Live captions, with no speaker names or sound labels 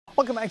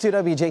Welcome back to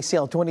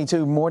WJCL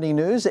 22 Morning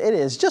News. It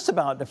is just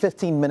about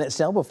 15 minutes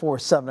now before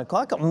 7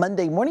 o'clock on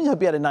Monday morning.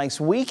 Hope you had a nice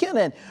weekend.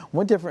 And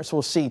one difference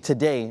we'll see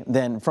today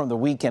than from the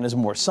weekend is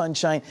more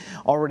sunshine.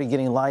 Already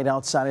getting light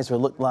outside as we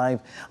look live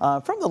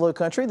from the low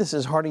country. This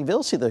is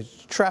Hardyville. See the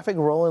traffic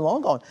rolling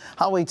along on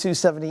Highway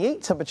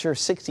 278. Temperature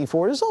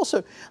 64. There's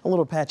also a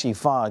little patchy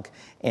fog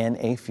in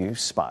a few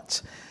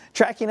spots.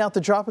 Tracking out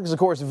the tropics, of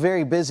course,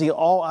 very busy.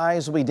 All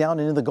eyes will be down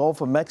into the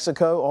Gulf of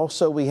Mexico.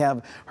 Also, we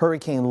have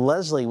Hurricane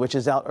Leslie, which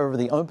is out over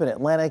the open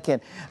Atlantic.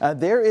 And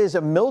there is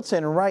a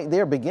Milton right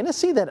there. Begin to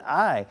see that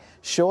eye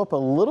show up a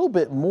little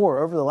bit more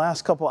over the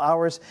last couple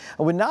hours.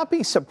 I would not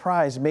be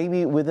surprised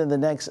maybe within the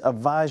next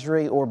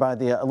advisory or by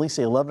the at least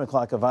the 11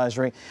 o'clock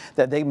advisory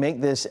that they make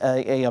this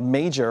a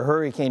major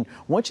hurricane.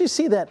 Once you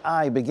see that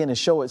eye begin to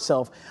show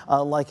itself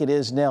like it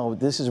is now,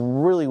 this is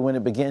really when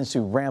it begins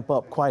to ramp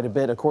up quite a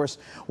bit. Of course,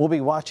 we'll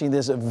be watching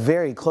this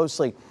very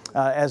closely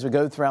as we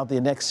go throughout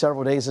the next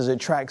several days as it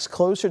tracks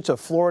closer to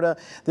Florida.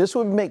 This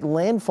would make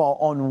landfall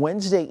on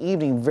Wednesday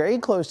evening, very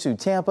close to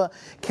Tampa.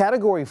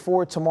 Category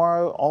 4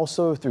 tomorrow,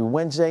 also through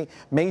Wednesday.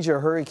 Major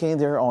hurricane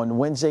there on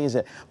Wednesday as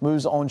it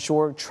moves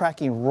onshore,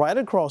 tracking right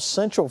across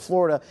central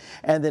Florida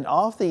and then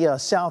off the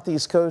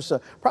southeast coast,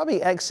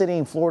 probably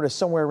exiting Florida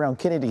somewhere around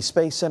Kennedy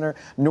Space Center,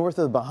 north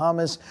of the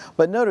Bahamas.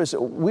 But notice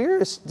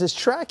this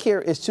track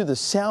here is to the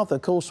south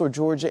of coastal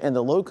Georgia and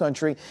the low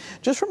country.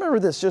 Just remember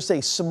this, just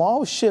a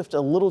small shift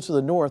a little to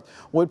the north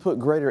would put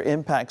greater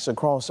impacts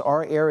across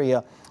our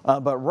area.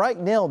 But right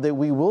now that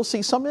we will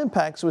see some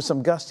impacts with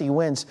some gusty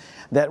winds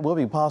that will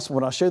be possible.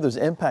 And I'll show you those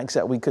impacts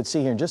that we could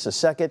see here in just a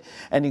second.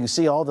 And you can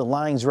see all the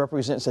lines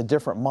represents a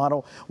different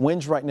model.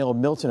 Winds right now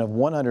in Milton of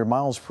 100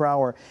 miles per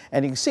hour.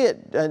 And you can see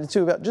it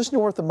to about just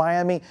north of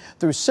Miami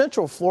through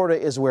central Florida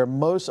is where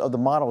most of the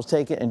models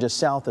take it. And just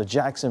south of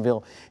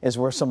Jacksonville is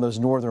where some of those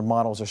northern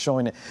models are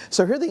showing it.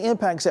 So here are the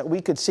impacts that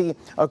we could see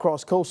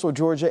across coastal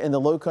Georgia and the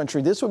low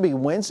country. This would be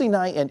Wednesday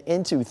night and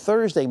into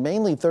Thursday,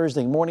 mainly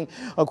Thursday morning.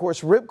 Of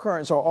course, rip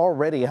currents are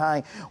already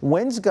high.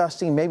 Winds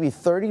gusting maybe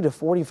 30 to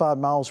 45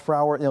 miles per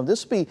hour. You know,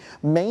 this will be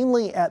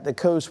mainly at the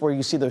coast where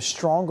you see those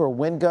stronger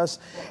wind gusts.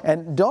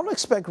 And don't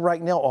expect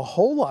right now a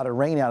whole lot of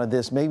rain out of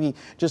this. Maybe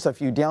just a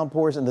few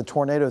downpours, and the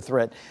tornado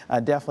threat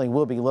definitely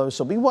will be low.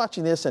 So be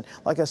watching this. And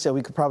like I said,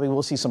 we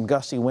will see some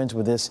gusty winds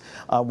with this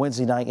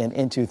Wednesday night and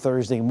into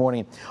Thursday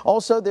morning.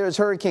 Also, there's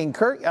Hurricane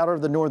Kurt out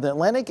of the northern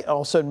Atlantic.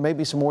 Also,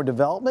 maybe some more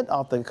development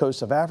off the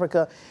coast of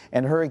Africa,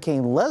 and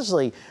Hurricane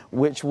Leslie,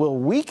 which will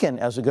weaken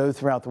as we go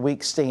throughout the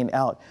week, staying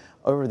out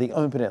over the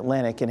open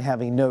Atlantic and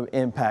having no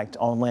impact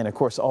on land. Of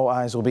course, all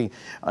eyes will be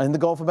in the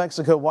Gulf of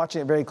Mexico,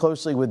 watching it very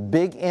closely with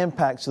big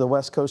impacts to the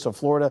west coast of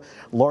Florida,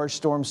 large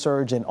storm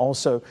surge, and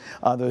also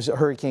those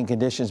hurricane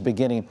conditions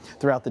beginning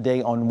throughout the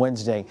day on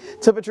Wednesday.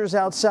 Temperatures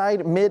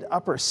outside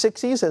mid-upper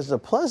 60s as a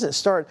pleasant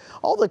start.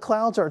 All the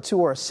clouds are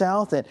to our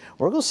south, and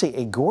we're going to see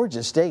a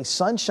gorgeous day.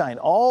 Sunshine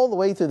all the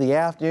way through the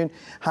afternoon.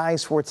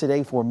 Highs for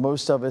today for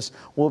most of us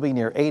will be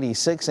near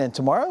 86, and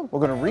tomorrow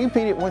we're going to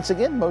repeat it once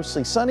again,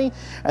 mostly sunny,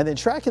 and then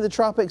tracking the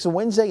tropics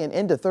Wednesday and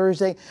into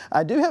Thursday.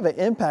 I do have an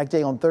impact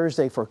day on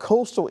Thursday for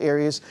coastal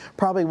areas.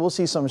 Probably we'll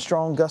see some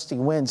strong gusty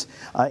winds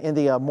in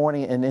the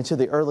morning and into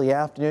the early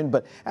afternoon.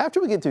 But after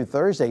we get through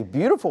Thursday,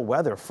 beautiful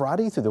weather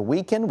Friday through the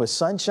weekend with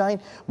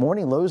sunshine,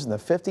 morning lows in the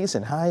 50s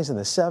and highs in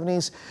the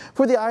 70s.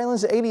 For the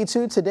islands,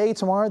 82 today,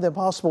 tomorrow. The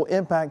possible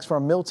impacts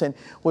from Milton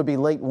would be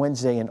late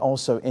Wednesday and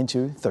also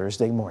into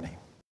Thursday morning.